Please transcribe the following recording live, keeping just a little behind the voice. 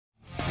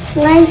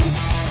like,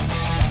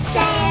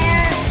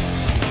 share,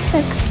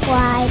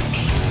 subscribe.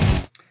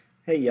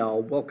 Hey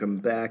y'all, welcome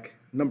back.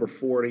 Number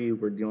 40,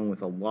 we're dealing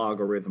with a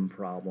logarithm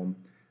problem.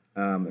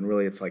 And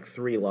really it's like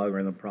 3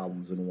 logarithm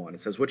problems in one.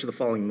 It says which of the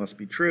following must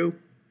be true.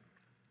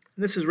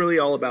 And this is really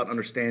all about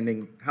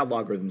understanding how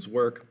logarithms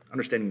work,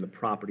 understanding the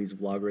properties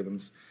of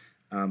logarithms.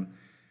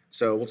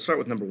 So we'll start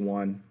with number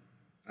 1.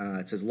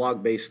 It says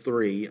log base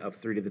 3 of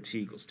 3 to the t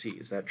equals t.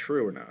 Is that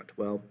true or not?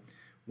 Well,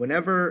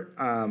 whenever,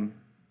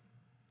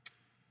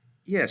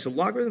 so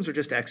logarithms are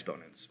just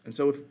exponents. And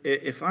so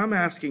if I'm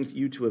asking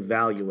you to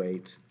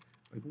evaluate,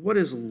 like, what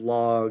is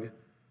log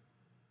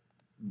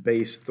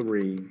base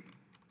 3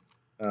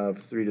 of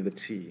 3 to the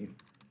t?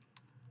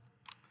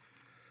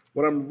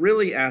 What I'm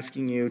really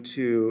asking you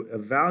to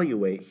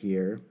evaluate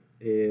here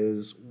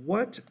is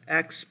what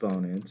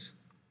exponent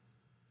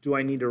do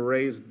I need to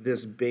raise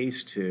this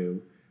base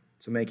to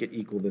make it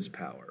equal this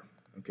power?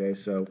 Okay,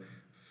 so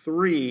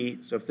 3,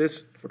 so if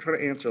we're trying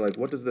to answer, like,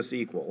 what does this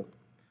equal?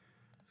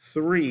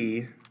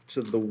 3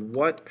 to the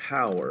what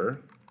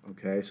power,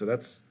 okay, so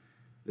that's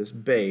this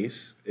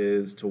base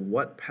is to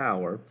what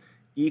power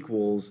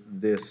equals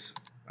this,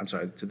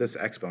 to this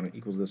exponent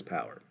equals this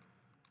power.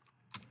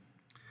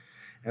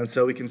 And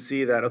so we can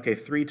see that, okay,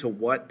 3 to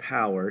what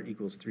power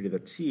equals 3 to the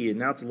t, and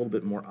now it's a little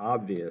bit more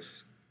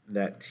obvious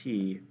that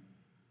t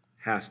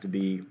has to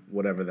be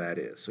whatever that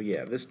is. So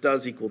yeah, this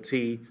does equal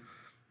t,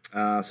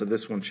 so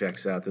this one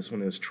checks out. This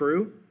one is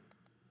true.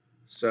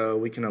 So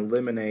we can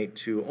eliminate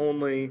 2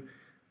 only.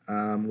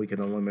 We can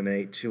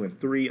eliminate 2 and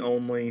 3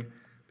 only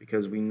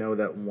because we know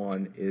that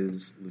 1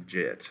 is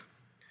legit.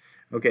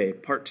 Okay,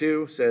 part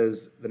 2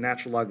 says the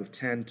natural log of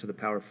 10 to the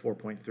power of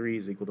 4.3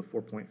 is equal to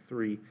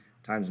 4.3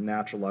 times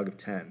natural log of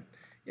 10.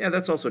 Yeah,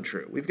 that's also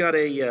true. We've got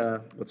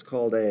a, what's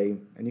called a,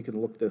 and you can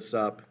look this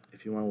up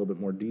if you want a little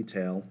bit more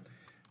detail,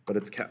 but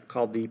it's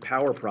called the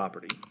power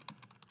property.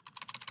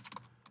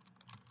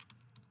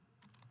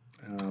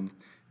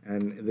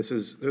 And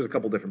there's a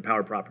couple different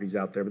power properties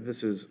out there, but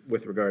this is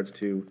with regards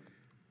to,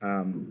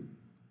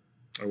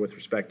 or with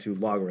respect to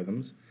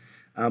logarithms.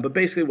 But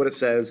basically what it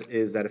says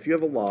is that if you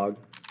have a log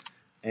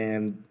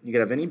and you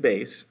could have any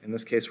base, in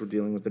this case we're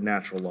dealing with the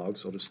natural log,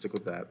 so I'll just stick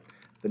with that.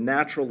 The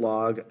natural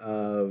log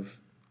of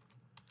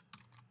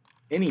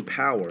any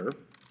power,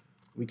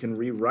 we can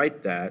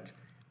rewrite that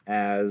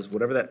as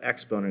whatever that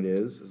exponent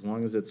is, as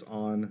long as it's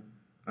on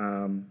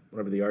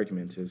whatever the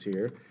argument is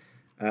here.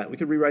 We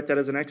could rewrite that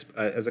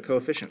as a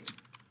coefficient.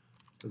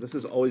 So this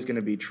is always going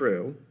to be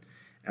true.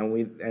 And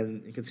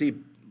you can see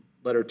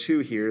letter 2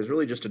 here is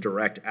really just a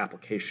direct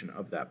application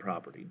of that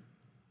property.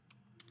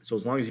 So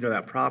as long as you know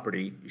that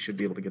property, you should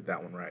be able to get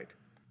that one right.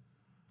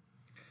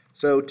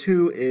 So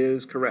 2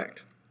 is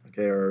correct,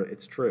 okay, or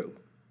it's true.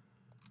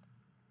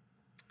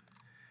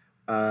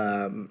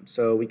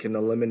 So we can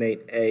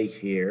eliminate A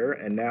here,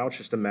 and now it's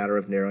just a matter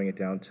of narrowing it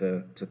down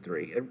to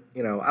 3.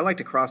 I like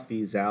to cross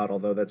these out,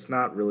 although that's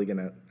not really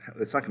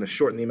it's not gonna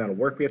shorten the amount of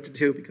work we have to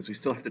do because we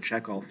still have to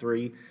check all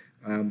 3.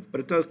 But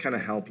it does kind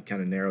of help you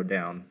kind of narrow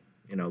down.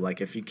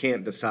 Like if you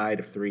can't decide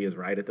if 3 is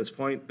right at this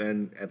point,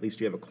 then at least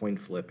you have a coin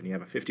flip and you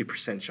have a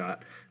 50%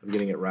 shot of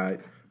getting it right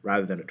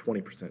rather than a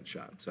 20%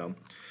 shot. So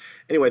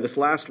anyway, this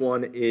last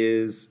one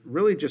is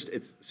really just,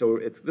 this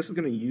is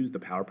going to use the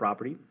power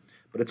property,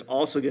 but it's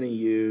also going to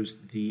use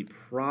the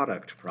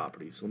product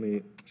property. So let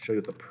me show you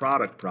what the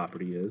product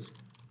property is.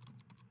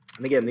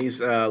 And again, these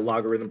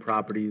logarithm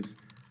properties,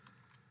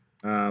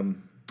 what's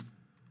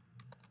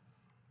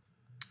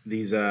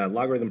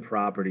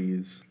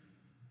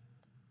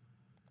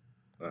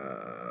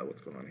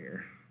going on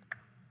here?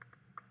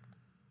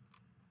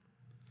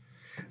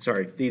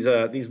 Sorry, these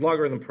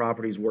logarithm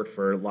properties work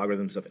for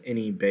logarithms of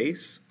any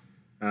base.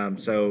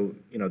 So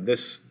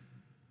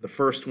the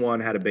first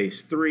one had a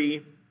base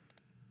 3.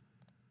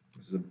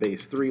 This is a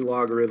base 3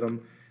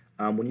 logarithm.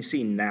 When you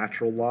see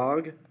natural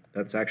log,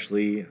 that's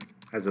actually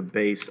has a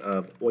base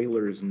of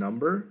Euler's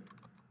number.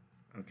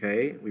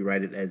 Okay, we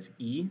write it as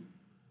E. You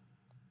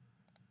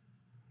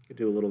could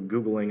do a little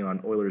Googling on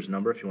Euler's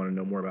number if you want to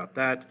know more about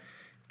that.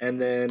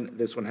 And then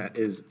this one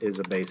is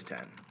a base 10.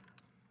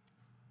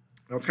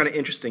 Now what's kind of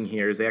interesting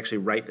here is they actually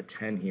write the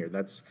 10 here.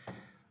 That's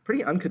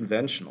pretty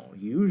unconventional.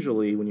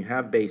 Usually when you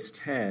have base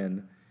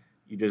 10,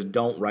 you just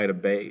don't write a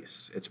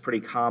base. It's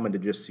pretty common to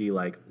just see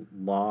like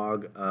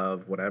log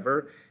of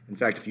whatever. In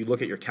fact, if you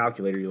look at your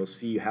calculator, you'll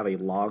see you have a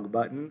log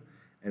button,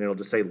 and it'll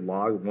just say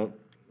log, won't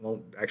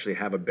actually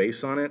have a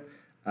base on it.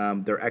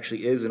 There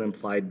actually is an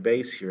implied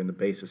base here, and the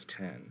base is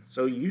 10.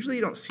 So usually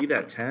you don't see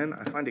that 10.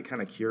 I find it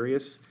kind of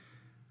curious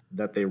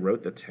that they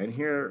wrote the 10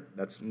 here.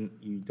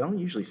 You don't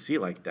usually see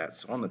it like that.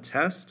 So on the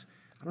test,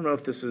 I don't know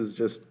if this is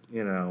just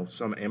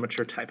some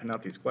amateur typing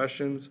out these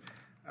questions,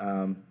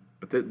 but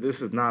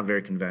this is not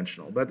very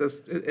conventional. But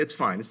it's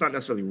fine. It's not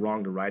necessarily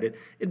wrong to write it.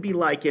 It'd be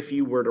like if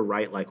you were to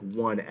write like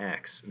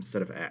 1x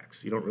instead of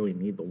x. You don't really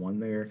need the 1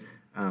 there.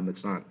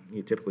 It's not.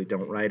 You typically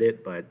don't write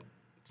it, but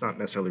it's not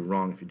necessarily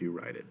wrong if you do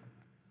write it.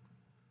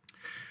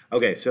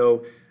 Okay,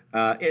 so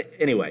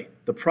anyway,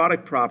 the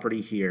product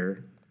property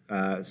here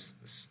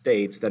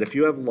states that if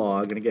you have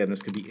log, and again,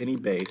 this could be any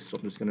base, so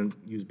I'm just going to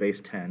use base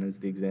 10 as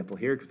the example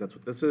here because that's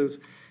what this is,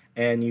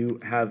 and you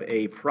have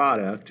a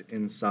product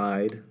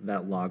inside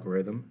that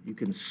logarithm, you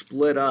can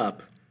split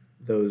up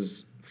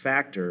those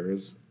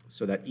factors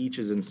so that each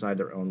is inside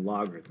their own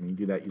logarithm. You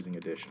do that using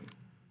addition.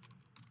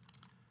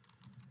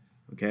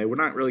 Okay, we're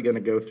not really going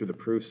to go through the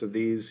proofs of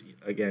these.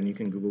 Again, you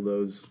can Google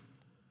those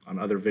on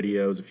other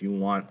videos if you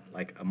want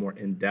like a more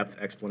in-depth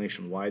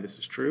explanation why this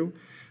is true.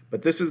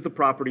 But this is the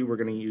property we're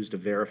going to use to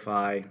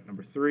verify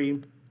number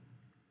 3.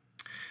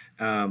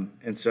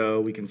 And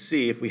so we can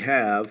see if we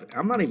have,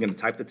 I'm not even going to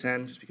type the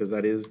 10 just because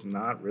that is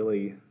not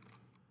really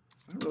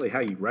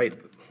how you write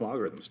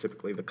logarithms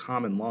typically, the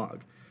common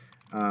log.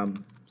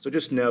 So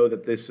just know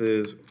that this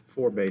is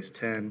 4 base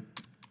 10.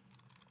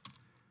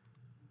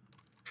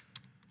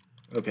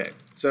 Okay,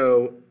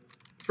 so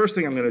first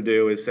thing I'm going to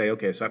do is say,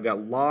 okay, so I've got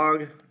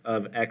log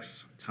of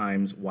x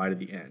times y to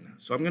the n.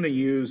 So I'm going to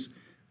use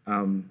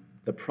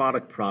the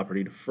product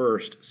property to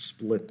first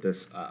split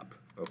this up.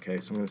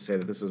 Okay, so I'm going to say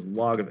that this is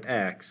log of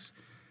x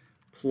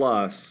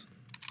plus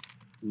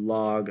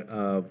log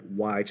of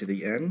y to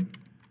the n.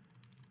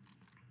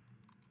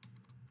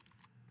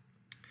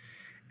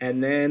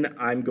 And then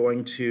I'm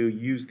going to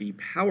use the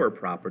power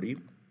property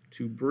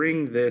to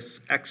bring this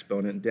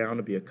exponent down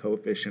to be a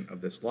coefficient of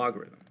this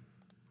logarithm.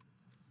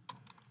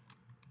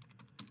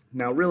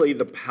 Now really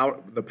the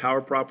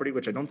power property,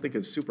 which I don't think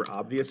is super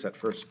obvious at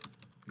first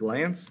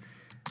glance,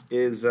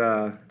 is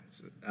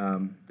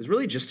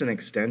really just an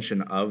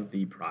extension of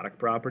the product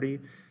property.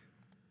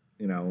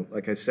 You know,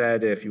 like I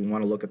said, if you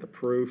want to look at the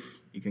proof,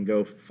 you can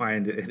go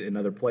find it in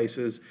other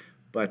places,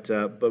 but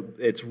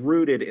it's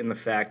rooted in the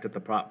fact that the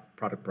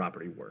product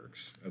property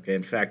works. Okay,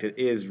 in fact, it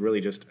is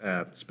really just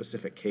a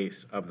specific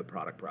case of the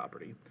product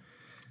property.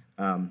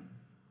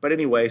 But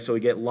anyway, so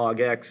we get log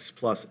x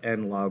plus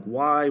n log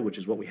y, which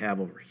is what we have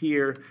over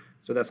here.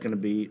 So that's going to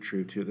be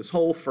true too. This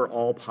whole for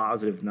all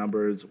positive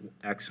numbers,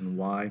 x and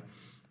y.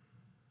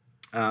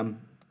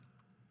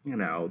 You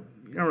know,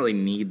 you don't really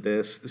need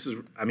this. This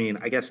is, I mean,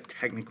 I guess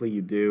technically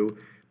you do,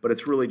 but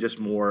it's really just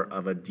more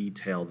of a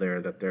detail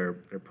there that they're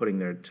putting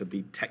there to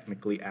be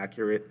technically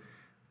accurate.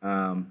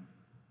 You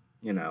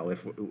know,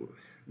 if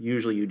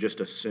usually you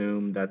just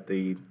assume that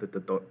the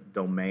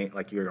domain,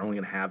 like you're only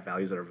going to have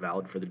values that are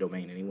valid for the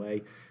domain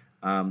anyway.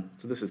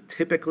 So this is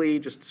typically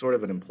just sort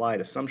of an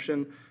implied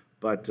assumption,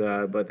 but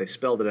they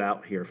spelled it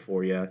out here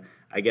for you.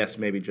 I guess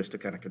maybe just to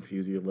kind of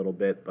confuse you a little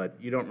bit, but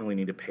you don't really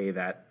need to pay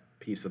that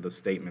piece of the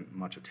statement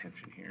much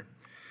attention here.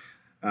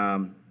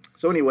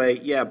 So anyway,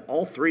 yeah,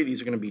 all 3 of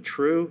these are going to be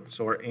true.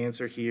 So our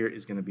answer here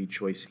is going to be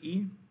choice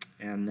E,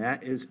 and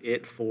that is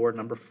it for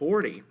number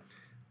 40.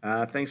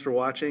 Thanks for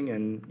watching,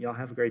 and y'all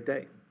have a great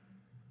day.